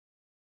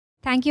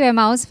Thank you,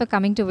 Emmaus, for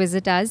coming to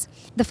visit us.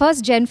 The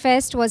first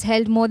Genfest was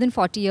held more than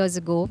 40 years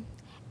ago,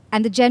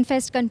 and the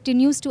Genfest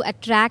continues to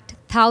attract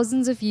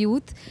thousands of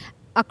youth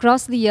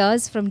across the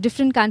years from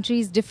different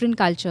countries, different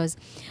cultures.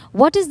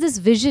 What is this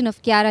vision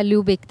of Chiara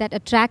Lubich that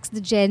attracts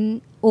the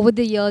Gen over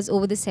the years,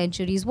 over the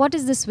centuries? What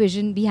is this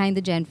vision behind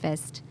the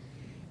Genfest?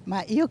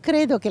 Ma io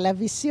credo che la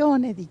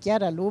visione di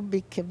Chiara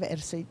Lubich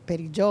per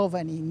i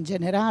giovani in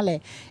generale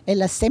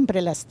è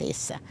sempre la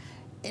stessa.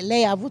 E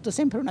lei ha avuto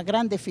sempre una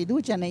grande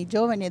fiducia nei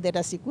giovani ed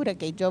era sicura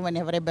che i giovani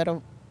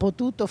avrebbero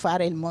potuto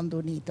fare il mondo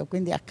unito,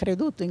 quindi ha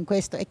creduto in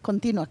questo e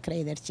continua a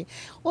crederci.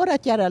 Ora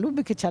Chiara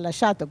Lubich ci ha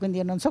lasciato, quindi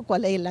io non so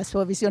qual è la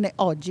sua visione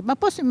oggi, ma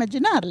posso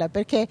immaginarla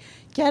perché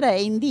Chiara è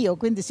in Dio,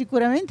 quindi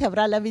sicuramente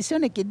avrà la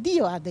visione che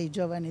Dio ha dei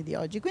giovani di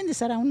oggi, quindi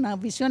sarà una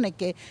visione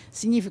che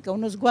significa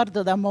uno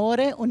sguardo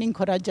d'amore, un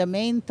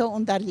incoraggiamento,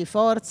 un dargli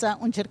forza,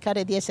 un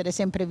cercare di essere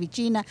sempre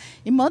vicina,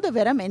 in modo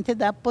veramente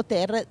da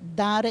poter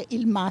dare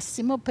il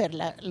massimo per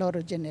la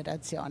loro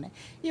generazione.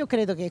 Io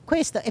credo che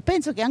questo, e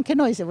penso che anche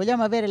noi, se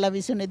vogliamo avere la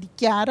visione di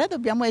Chiara,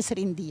 dobbiamo essere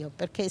in Dio,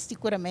 perché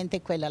sicuramente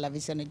è quella la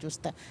visione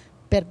giusta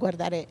per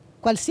guardare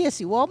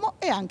qualsiasi uomo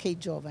e anche i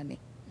giovani.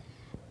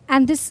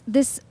 And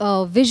this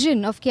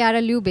vision of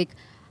Chiara Lubich,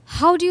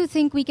 how do you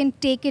think we can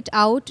take it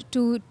out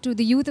to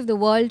the youth of the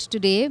world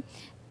today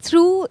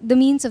through the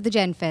means of the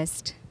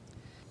Genfest?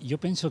 Io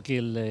penso che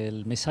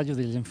il messaggio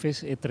del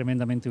Genfest è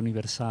tremendamente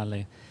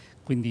universale,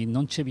 quindi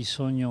non c'è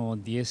bisogno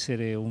di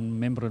essere un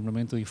membro del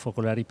Movimento di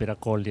Focolari per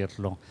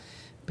accoglierlo,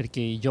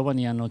 perché i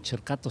giovani hanno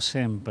cercato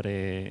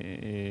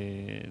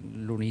sempre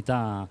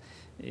l'unità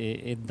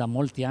e da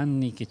molti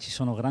anni che ci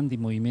sono grandi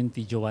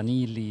movimenti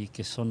giovanili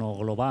che sono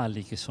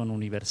globali, che sono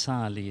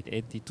universali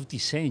e di tutti i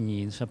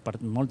segni, cioè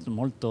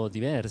molto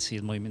diversi,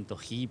 il movimento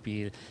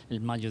hippie,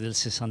 il maggio del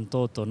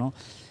 68, no?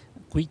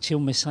 Qui c'è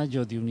un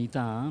messaggio di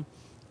unità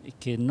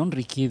che non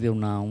richiede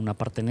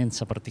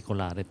un'appartenenza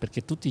particolare,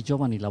 perché tutti i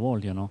giovani la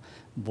vogliono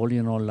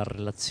la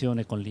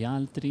relazione con gli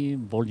altri,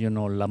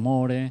 vogliono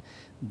l'amore,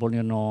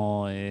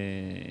 vogliono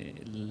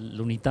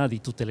l'unità di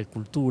tutte le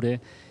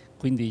culture,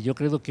 quindi io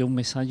credo che è un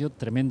messaggio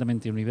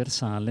tremendamente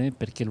universale,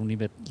 perché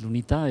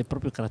l'unità è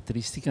proprio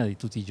caratteristica di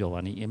tutti i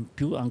giovani, e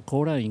più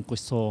ancora in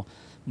questo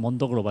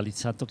mondo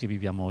globalizzato che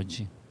viviamo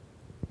oggi.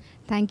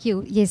 Thank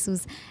you,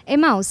 Jesus.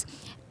 Emmaus,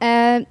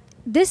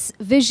 this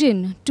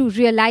vision, to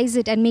realize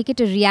it and make it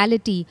a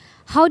reality,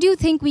 how do you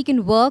think we can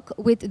work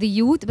with the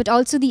youth but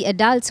also the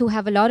adults who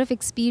have a lot of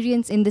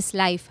experience in this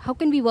life? How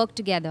can we work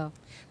together?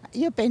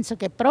 Io penso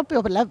che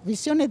proprio la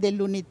visione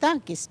dell'unità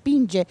che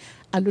spinge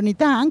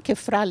all'unità anche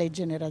fra le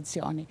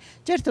generazioni.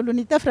 Certo,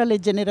 l'unità fra le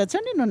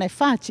generazioni non è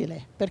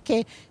facile,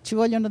 perché ci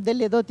vogliono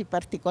delle doti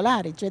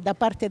particolari, cioè da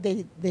parte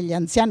degli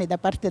anziani, da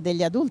parte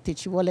degli adulti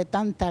ci vuole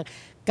tanta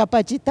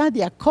capacità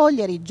di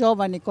accogliere i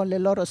giovani con le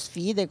loro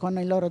sfide, con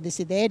i loro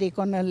desideri,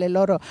 con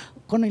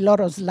i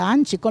loro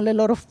slanci, con le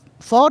loro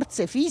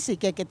forze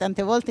fisiche che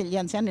tante volte gli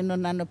anziani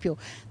non hanno più.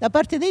 Da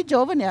parte dei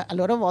giovani a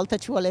loro volta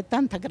ci vuole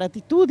tanta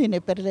gratitudine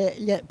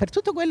per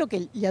tutto quello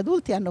che gli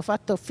adulti hanno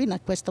fatto fino a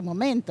questo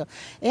momento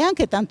e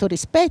anche tanto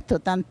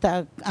rispetto,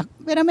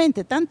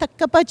 veramente tanta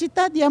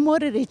capacità di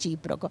amore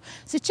reciproco.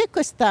 Se c'è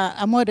questo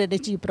amore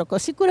reciproco,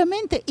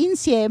 sicuramente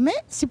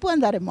insieme si può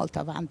andare molto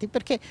avanti,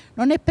 perché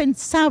non è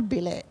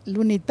pensabile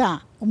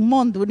l'unità, un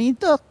mondo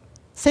unito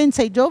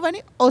senza i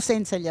giovani o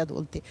senza gli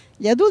adulti.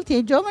 Gli adulti e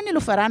i giovani lo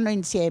faranno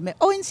insieme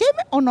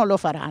o non lo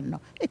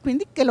faranno, e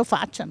quindi che lo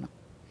facciano.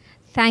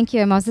 Thank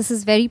you, Emmaus. This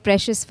is very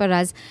precious for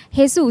us.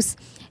 Jesus,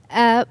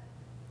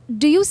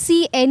 do you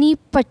see any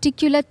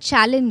particular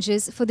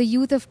challenges for the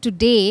youth of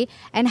today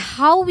and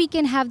how we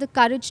can have the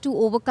courage to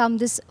overcome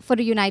this for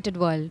a united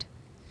world?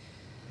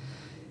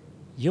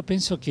 Io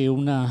penso che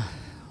una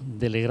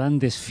delle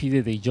grandi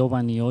sfide dei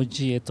giovani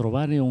oggi è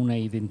trovare una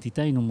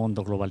identità in un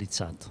mondo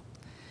globalizzato,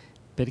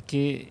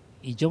 perché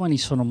i giovani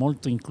sono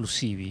molto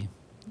inclusivi,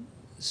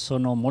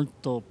 sono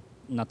molto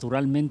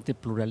naturalmente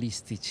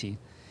pluralistici.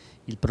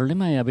 Il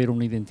problema è avere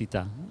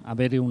un'identità,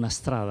 avere una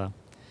strada,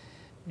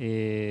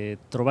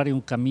 trovare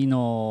un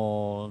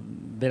cammino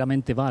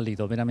veramente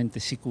valido, veramente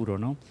sicuro,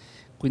 no?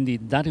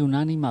 Quindi dare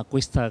un'anima a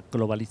questa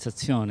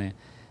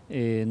globalizzazione.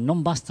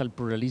 Non basta il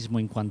pluralismo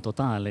in quanto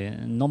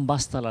tale, non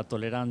basta la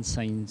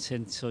tolleranza in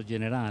senso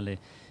generale,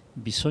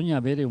 bisogna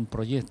avere un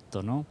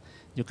progetto, no?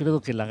 Io credo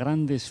che la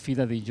grande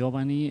sfida dei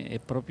giovani è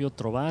proprio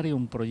trovare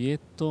un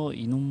progetto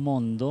in un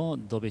mondo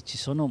dove ci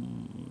sono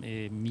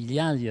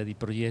migliaia di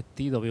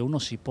progetti, dove uno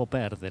si può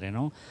perdere,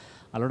 no?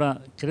 Allora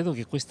credo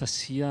che questa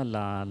sia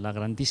la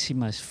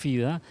grandissima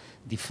sfida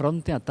di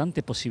fronte a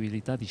tante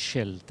possibilità di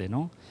scelte,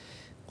 no?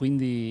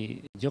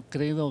 Quindi io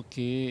credo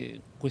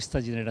che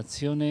questa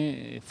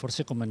generazione,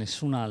 forse come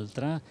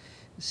nessun'altra,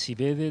 si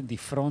vede di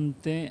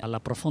fronte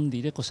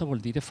all'approfondire cosa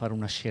vuol dire fare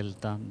una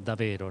scelta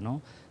davvero,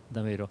 no?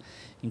 Davvero.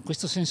 In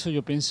questo senso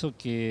io penso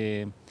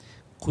che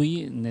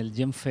qui nel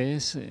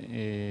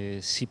Genfest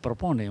si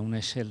propone una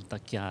scelta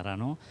chiara,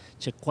 no?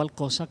 C'è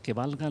qualcosa che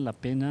valga la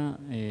pena,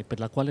 per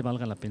la quale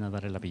valga la pena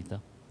dare la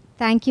vita.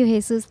 Thank you,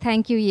 Jesus.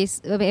 Thank you,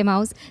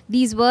 Emmaus.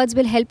 These words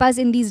will help us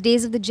in these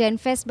days of the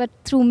Genfest, but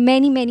through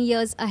many, many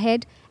years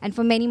ahead and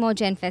for many more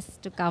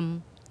Genfests to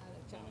come.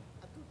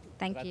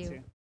 Thank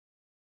you.